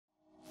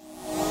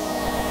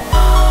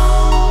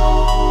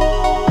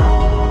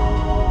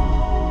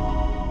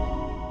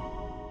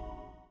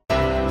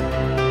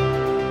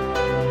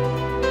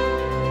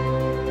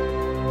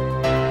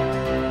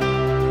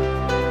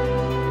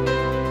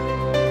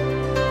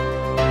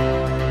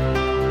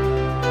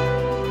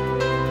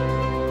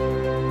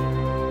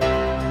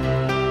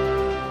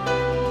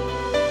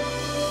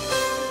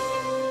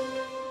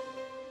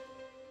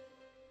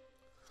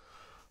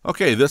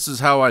Okay, this is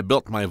how I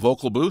built my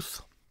vocal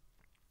booth,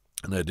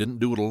 and I didn't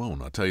do it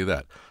alone, I'll tell you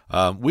that.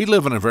 We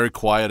live in a very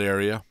quiet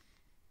area.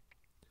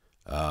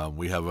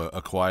 We have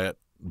a quiet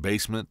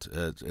basement.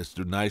 It's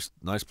a nice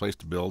place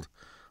to build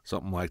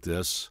something like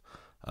this.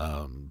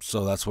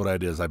 So that's what I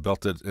did. Is I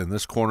built it in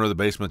this corner of the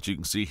basement you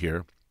can see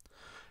here.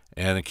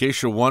 And in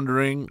case you're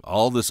wondering,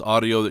 all this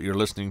audio that you're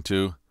listening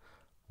to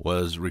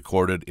was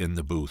recorded in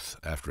the booth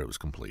after it was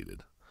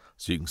completed.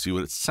 So you can see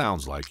what it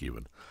sounds like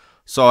even.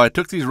 So I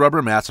took these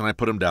rubber mats and I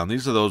put them down.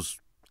 These are those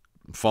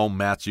foam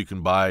mats you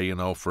can buy,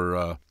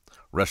 for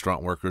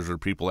restaurant workers or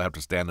people that have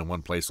to stand in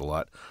one place a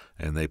lot.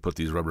 And they put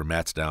these rubber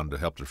mats down to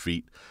help their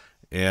feet.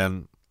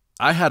 And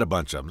I had a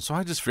bunch of them, so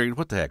I just figured,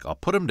 what the heck, I'll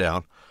put them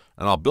down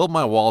and I'll build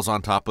my walls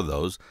on top of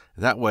those.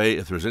 That way,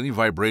 if there's any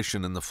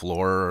vibration in the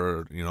floor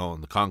or,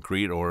 in the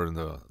concrete or in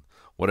the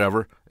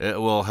whatever, it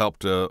will help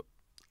to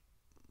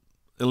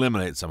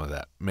eliminate some of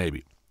that,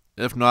 maybe.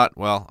 If not,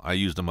 well, I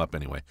used them up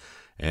anyway.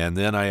 And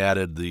then I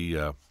added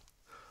the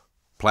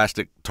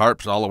plastic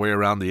tarps all the way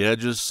around the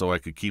edges so I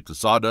could keep the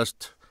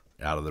sawdust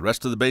out of the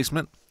rest of the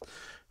basement.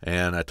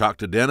 And I talked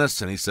to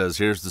Dennis, and he says,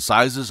 here's the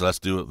sizes. Let's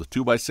do it with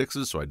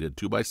 2x6s. So I did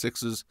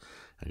 2x6s.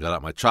 I got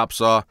out my chop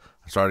saw.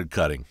 I started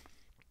cutting.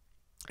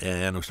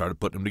 And we started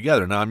putting them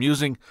together. Now, I'm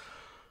using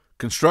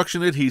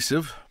construction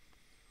adhesive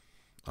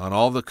on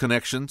all the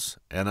connections,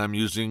 and I'm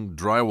using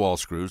drywall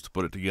screws to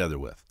put it together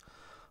with.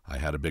 I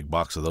had a big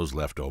box of those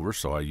left over,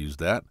 so I used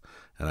that.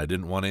 And I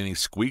didn't want any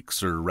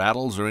squeaks or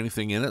rattles or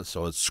anything in it,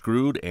 so it's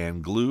screwed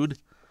and glued.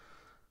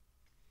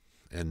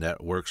 And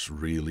that works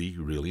really,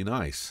 really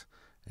nice.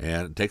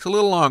 And it takes a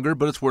little longer,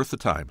 but it's worth the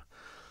time.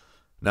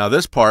 Now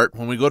this part,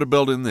 when we go to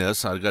building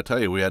this, I got to tell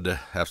you, we had to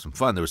have some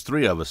fun. There was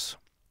 3 of us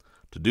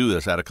to do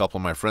this. I had a couple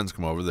of my friends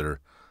come over that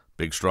are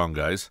big, strong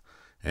guys.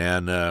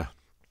 And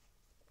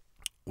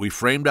we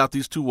framed out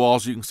these 2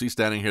 walls you can see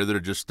standing here that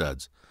are just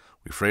studs.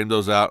 We framed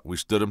those out. We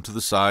stood them to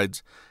the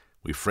sides.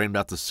 We framed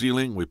out the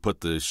ceiling. We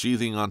put the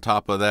sheathing on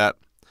top of that.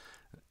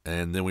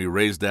 And then we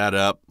raised that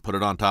up, put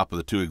it on top of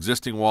the 2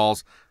 existing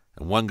walls.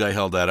 And one guy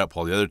held that up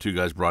while the other 2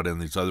 guys brought in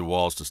these other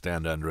walls to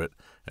stand under it.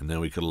 And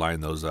then we could line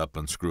those up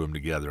and screw them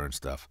together and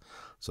stuff.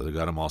 So they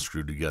got them all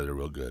screwed together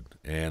real good.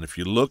 And if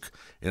you look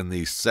in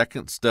the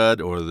second stud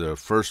or the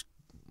first,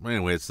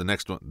 anyway, it's the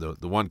next one,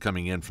 the one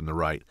coming in from the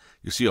right,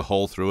 you see a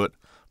hole through it.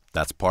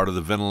 That's part of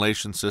the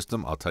ventilation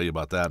system. I'll tell you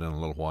about that in a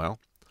little while.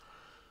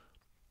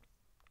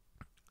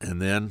 And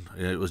then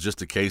it was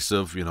just a case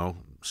of,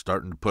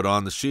 starting to put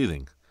on the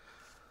sheathing.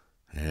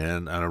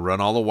 And I run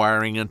all the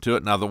wiring into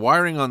it. Now the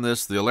wiring on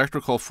this, the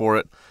electrical for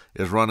it,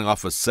 is running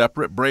off a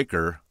separate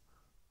breaker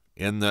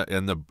in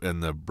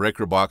the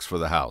breaker box for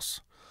the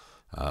house.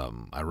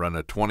 I run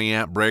a 20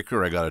 amp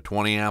breaker. I got a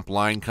 20 amp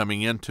line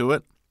coming into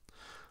it.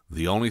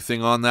 The only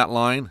thing on that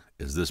line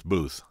is this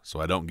booth, so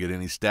I don't get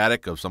any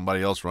static of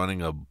somebody else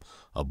running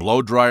a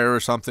blow dryer or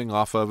something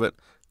off of it,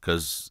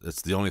 because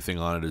it's the only thing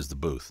on it is the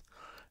booth.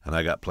 And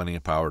I got plenty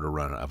of power to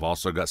run it. I've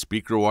also got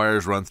speaker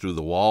wires run through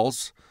the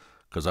walls,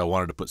 because I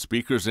wanted to put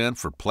speakers in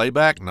for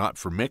playback, not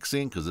for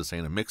mixing, because this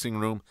ain't a mixing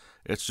room.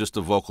 It's just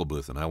a vocal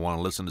booth, and I want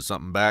to listen to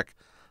something back.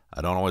 I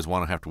don't always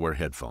want to have to wear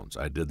headphones.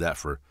 I did that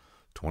for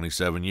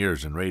 27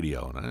 years in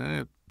radio, and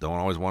I don't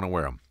always want to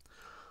wear them.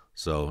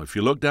 So if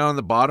you look down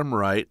the bottom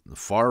right, the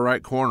far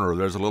right corner,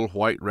 there's a little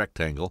white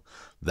rectangle.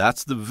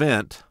 That's the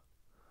vent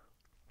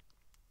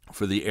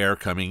for the air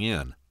coming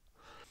in.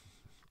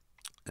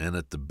 And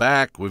at the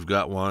back, we've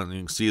got one.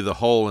 You can see the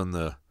hole in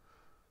the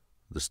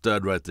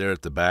stud right there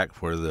at the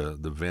back where the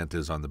vent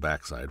is on the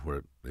back side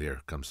where the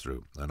air comes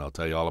through. And I'll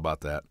tell you all about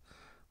that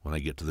when I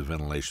get to the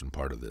ventilation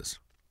part of this.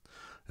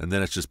 And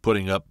then it's just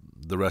putting up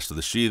the rest of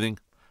the sheathing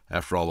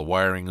after all the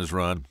wiring is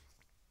run.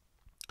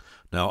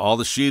 Now all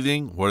the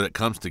sheathing, where it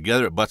comes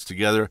together, it butts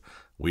together,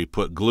 we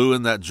put glue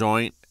in that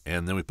joint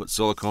and then we put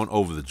silicone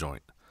over the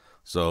joint.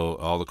 So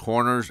all the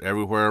corners,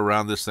 everywhere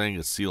around this thing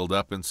is sealed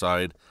up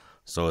inside,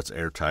 so it's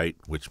airtight,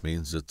 which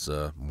means it's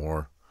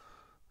more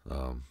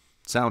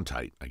sound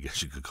tight, I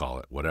guess you could call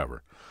it,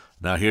 whatever.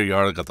 Now here you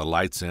are, got the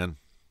lights in.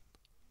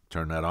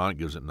 Turn that on, it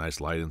gives it a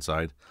nice light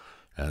inside.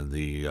 And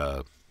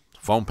the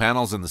foam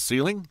panels in the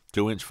ceiling,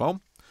 2-inch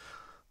foam.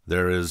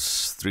 There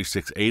is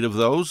 368 of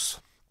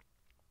those.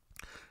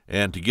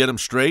 And to get them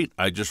straight,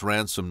 I just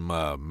ran some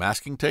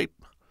masking tape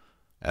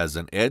as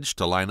an edge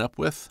to line up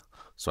with.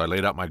 So I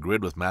laid out my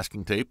grid with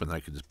masking tape, and I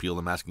could just peel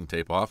the masking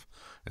tape off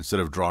instead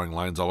of drawing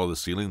lines all over the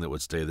ceiling that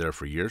would stay there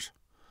for years.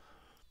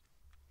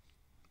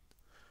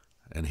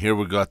 And here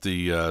we've got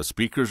the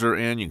speakers are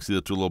in. You can see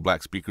the 2 little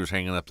black speakers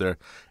hanging up there.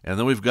 And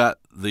then we've got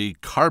the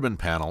carbon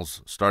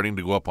panels starting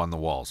to go up on the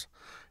walls.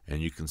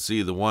 And you can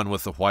see the one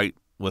with the white,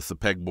 with the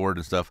pegboard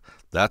and stuff.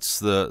 That's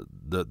the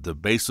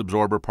base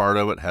absorber part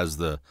of it, has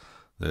the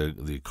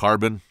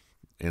carbon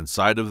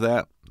inside of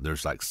that.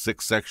 There's like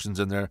 6 sections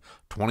in there.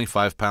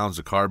 25 pounds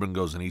of carbon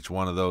goes in each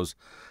one of those.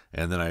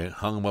 And then I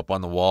hung them up on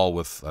the wall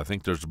with, I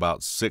think there's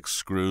about 6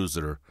 screws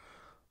that are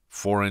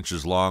 4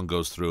 inches long,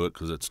 goes through it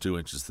because it's 2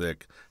 inches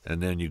thick. And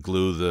then you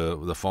glue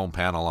the foam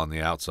panel on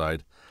the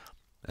outside.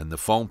 And the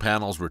foam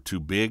panels were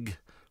too big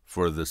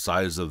for the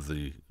size of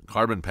the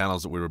carbon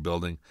panels that we were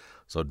building.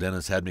 So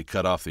Dennis had me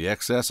cut off the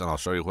excess, and I'll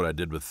show you what I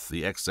did with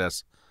the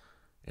excess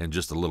in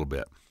just a little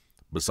bit,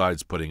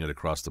 besides putting it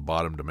across the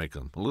bottom to make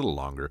them a little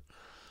longer.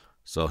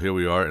 So here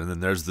we are, and then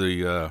there's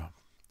the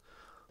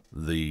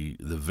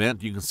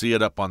vent. You can see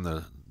it up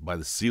on by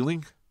the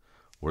ceiling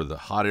where the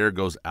hot air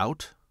goes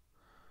out,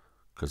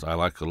 because I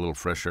like a little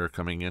fresh air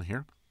coming in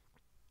here.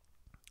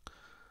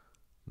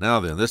 Now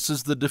then, this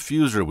is the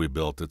diffuser we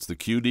built. It's the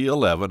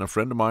QD11. A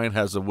friend of mine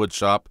has a wood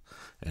shop,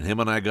 and him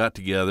and I got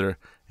together,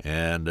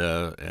 and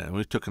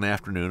we took an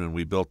afternoon and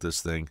we built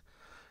this thing.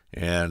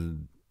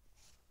 And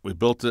we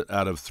built it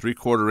out of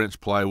 3/4-inch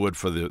plywood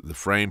for the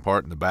frame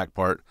part and the back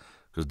part,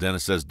 because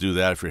Dennis says do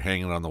that if you're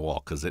hanging it on the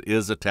wall, because it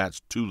is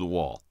attached to the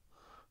wall.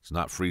 It's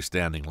not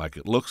freestanding like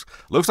it looks.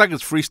 Looks like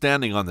it's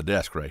freestanding on the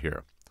desk right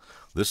here.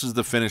 This is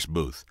the finished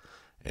booth,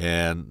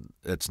 and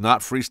it's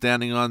not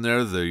freestanding on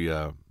there,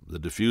 the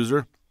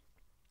diffuser,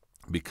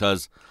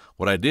 because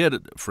what I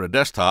did for a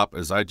desktop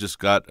is I just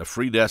got a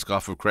free desk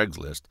off of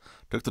Craigslist,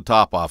 took the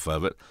top off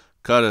of it,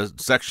 cut a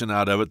section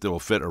out of it that will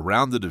fit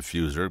around the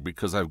diffuser,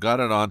 because I've got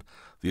it on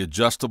the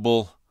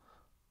adjustable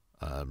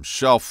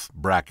shelf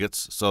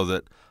brackets, so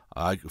that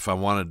if I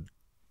want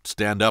to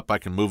stand up, I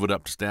can move it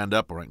up to stand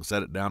up, or I can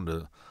set it down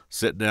to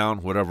sit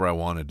down, whatever I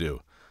want to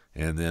do.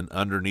 And then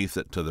underneath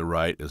it to the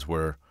right is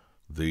where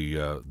the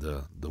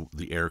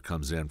air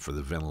comes in for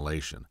the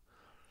ventilation.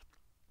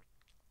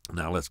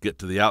 Now let's get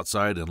to the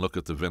outside and look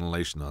at the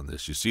ventilation on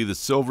this. You see the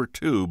silver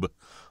tube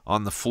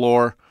on the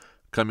floor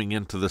coming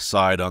into the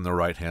side on the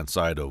right-hand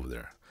side over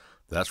there.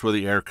 That's where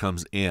the air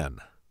comes in.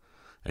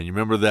 And you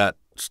remember that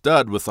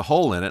stud with the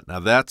hole in it? Now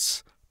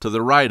that's to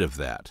the right of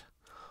that.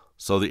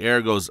 So the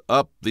air goes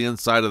up the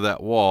inside of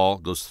that wall,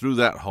 goes through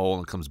that hole,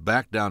 and comes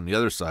back down the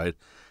other side,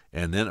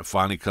 and then it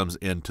finally comes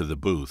into the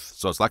booth.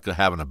 So it's like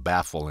having a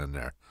baffle in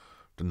there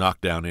to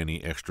knock down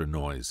any extra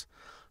noise.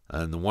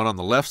 And the one on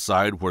the left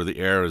side where the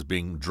air is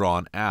being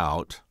drawn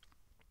out,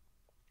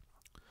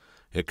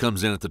 it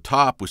comes in at the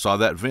top. We saw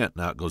that vent.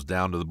 Now it goes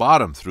down to the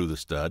bottom through the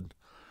stud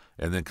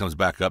and then comes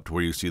back up to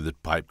where you see the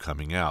pipe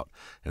coming out.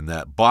 And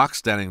that box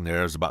standing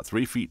there is about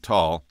 3 feet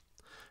tall,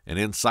 and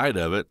inside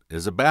of it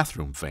is a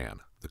bathroom fan,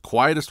 the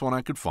quietest one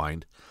I could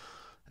find.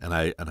 And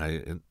I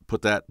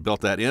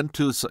built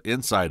that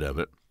inside of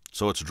it,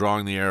 so it's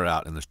drawing the air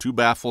out. And there's 2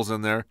 baffles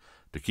in there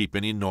to keep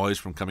any noise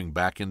from coming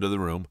back into the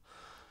room.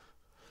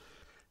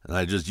 And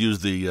I just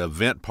used the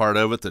vent part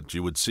of it that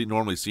you would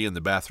normally see in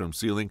the bathroom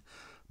ceiling,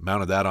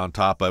 mounted that on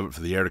top of it for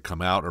the air to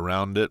come out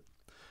around it.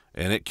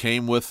 And it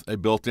came with a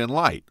built-in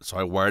light, so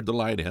I wired the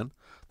light in.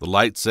 The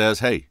light says,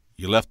 hey,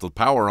 you left the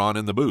power on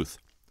in the booth.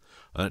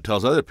 And it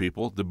tells other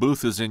people the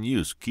booth is in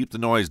use. Keep the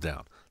noise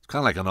down. It's kind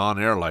of like an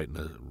on-air light in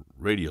a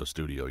radio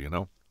studio, you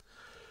know.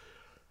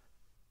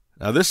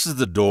 Now this is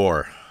the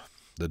door.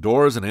 The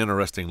door is an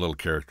interesting little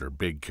character,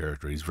 big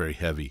character. He's very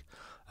heavy.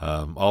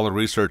 All the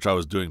research I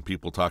was doing,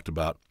 people talked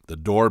about the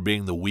door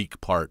being the weak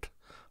part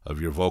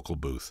of your vocal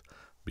booth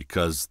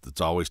because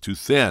it's always too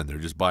thin. They're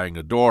just buying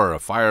a door, a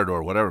fire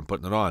door, whatever, and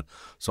putting it on.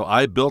 So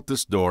I built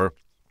this door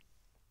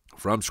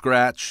from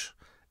scratch.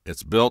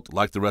 It's built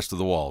like the rest of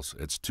the walls.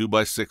 It's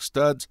 2x6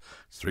 studs.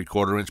 It's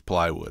 3/4-inch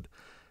plywood.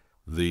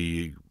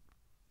 The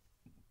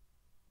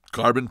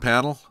carbon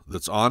panel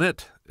that's on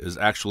it is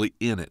actually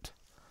in it.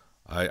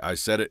 I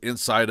set it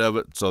inside of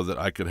it so that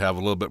I could have a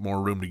little bit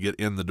more room to get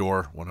in the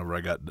door whenever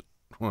I got...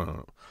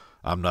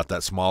 I'm not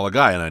that small a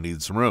guy, and I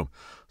needed some room.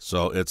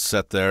 So it's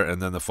set there, and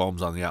then the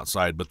foam's on the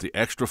outside. But the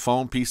extra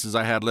foam pieces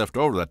I had left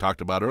over that I talked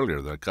about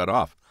earlier that I cut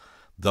off,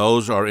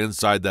 those are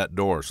inside that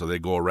door. So they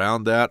go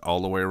around that, all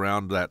the way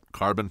around that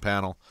carbon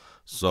panel.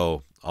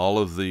 So all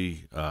of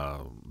the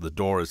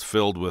door is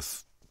filled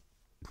with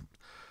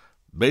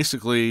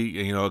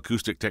basically, you know,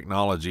 acoustic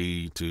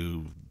technology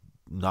to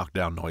knock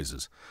down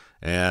noises.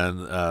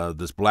 And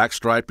this black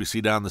stripe you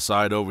see down the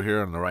side over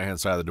here on the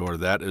right-hand side of the door,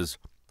 that is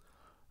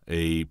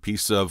a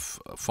piece of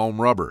foam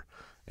rubber.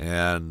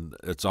 And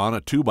it's on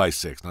a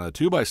 2x6. Now, the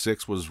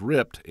 2x6 was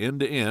ripped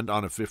end to end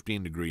on a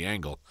 15-degree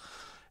angle.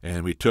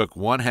 And we took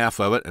one half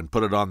of it and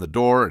put it on the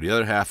door, and the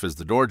other half is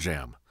the door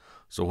jamb.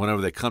 So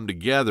whenever they come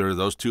together,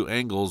 those 2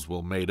 angles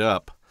will mate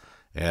up.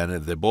 And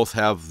they both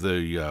have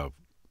the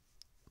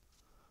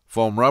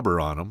foam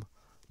rubber on them,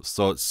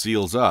 so it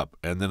seals up.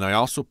 And then I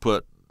also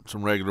put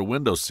some regular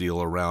window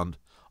seal around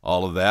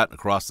all of that,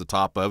 across the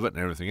top of it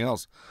and everything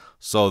else,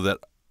 so that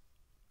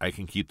I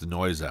can keep the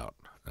noise out.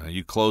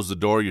 You close the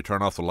door, you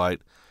turn off the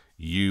light,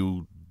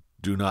 you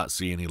do not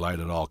see any light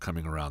at all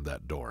coming around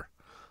that door.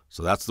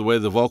 So that's the way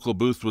the vocal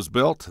booth was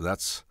built.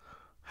 That's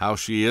how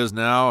she is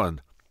now,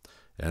 and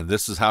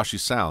this is how she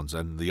sounds.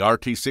 And the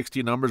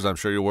RT60 numbers, I'm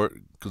sure you were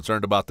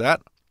concerned about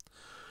that.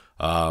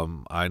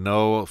 I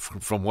know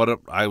from what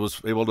I was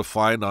able to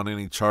find on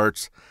any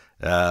charts,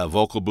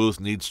 vocal booth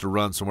needs to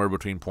run somewhere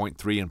between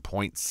 0.3 and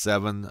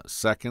 0.7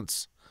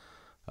 seconds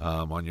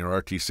on your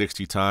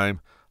RT60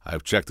 time.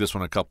 I've checked this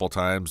one a couple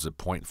times at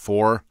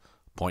 0.4,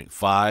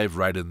 0.5,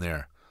 right in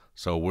there.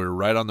 So we're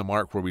right on the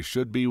mark where we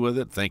should be with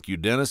it. Thank you,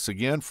 Dennis,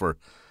 again, for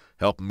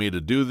helping me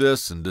to do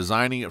this and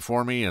designing it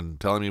for me and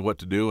telling me what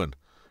to do. And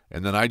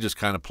And then I just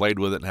kind of played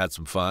with it and had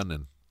some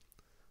fun,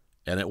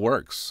 and it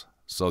works.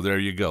 So there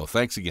you go.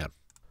 Thanks again.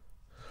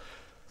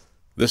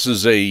 This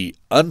is a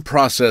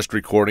unprocessed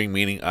recording,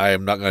 meaning I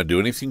am not going to do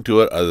anything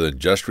to it other than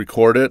just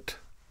record it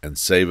and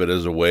save it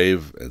as a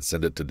wave and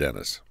send it to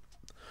Dennis.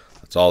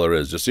 That's all there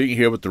is. Just so you can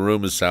hear what the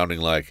room is sounding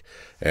like.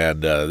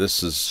 And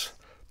this is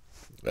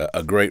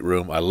a great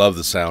room. I love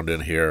the sound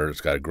in here.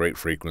 It's got a great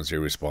frequency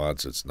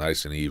response. It's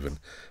nice and even.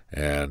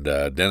 And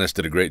Dennis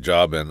did a great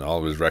job in all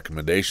of his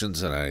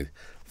recommendations, and I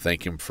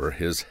thank him for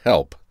his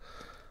help.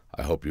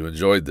 I hope you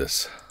enjoyed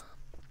this.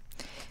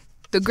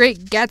 The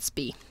Great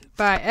Gatsby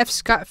by F.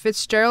 Scott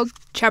Fitzgerald,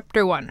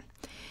 Chapter 1.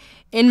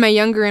 In my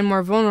younger and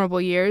more vulnerable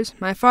years,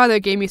 my father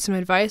gave me some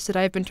advice that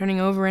I've been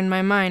turning over in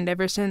my mind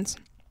ever since.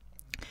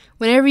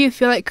 Whenever you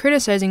feel like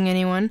criticizing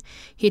anyone,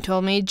 he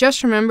told me,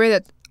 just remember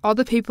that all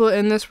the people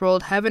in this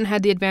world haven't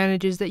had the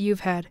advantages that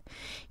you've had.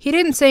 He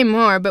didn't say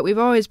more, but we've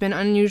always been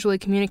unusually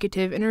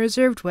communicative in a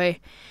reserved way,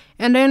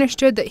 and I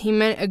understood that he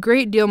meant a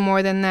great deal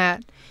more than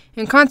that.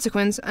 In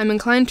consequence, I'm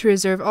inclined to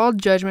reserve all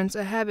judgments,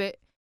 a habit.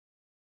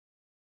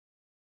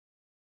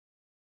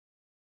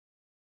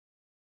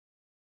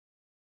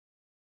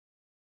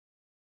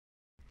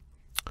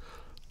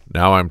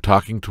 Now I'm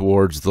talking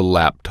towards the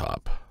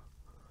laptop.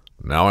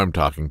 Now I'm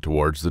talking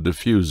towards the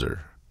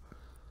diffuser.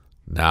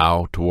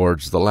 Now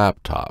towards the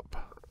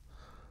laptop.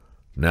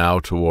 Now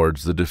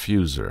towards the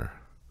diffuser.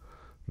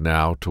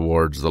 Now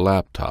towards the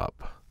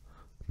laptop.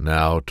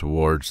 Now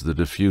towards the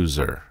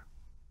diffuser.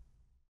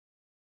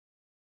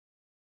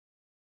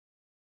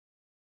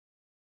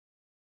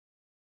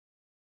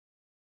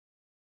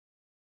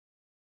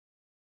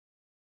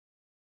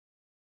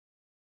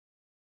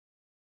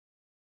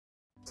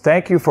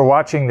 Thank you for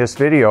watching this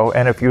video,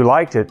 and if you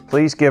liked it,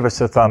 please give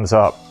us a thumbs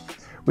up.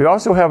 We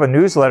also have a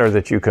newsletter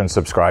that you can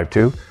subscribe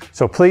to,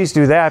 so please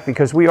do that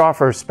because we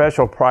offer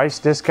special price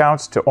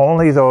discounts to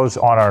only those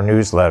on our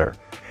newsletter.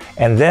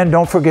 And then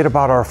don't forget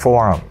about our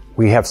forum.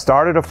 We have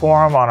started a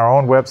forum on our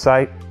own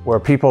website where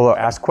people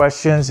ask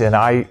questions, and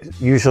I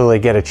usually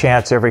get a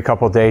chance every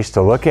couple of days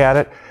to look at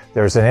it.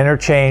 There's an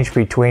interchange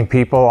between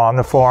people on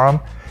the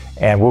forum,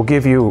 and we'll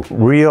give you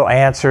real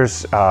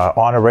answers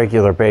on a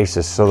regular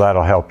basis, so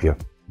that'll help you.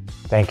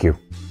 Thank you.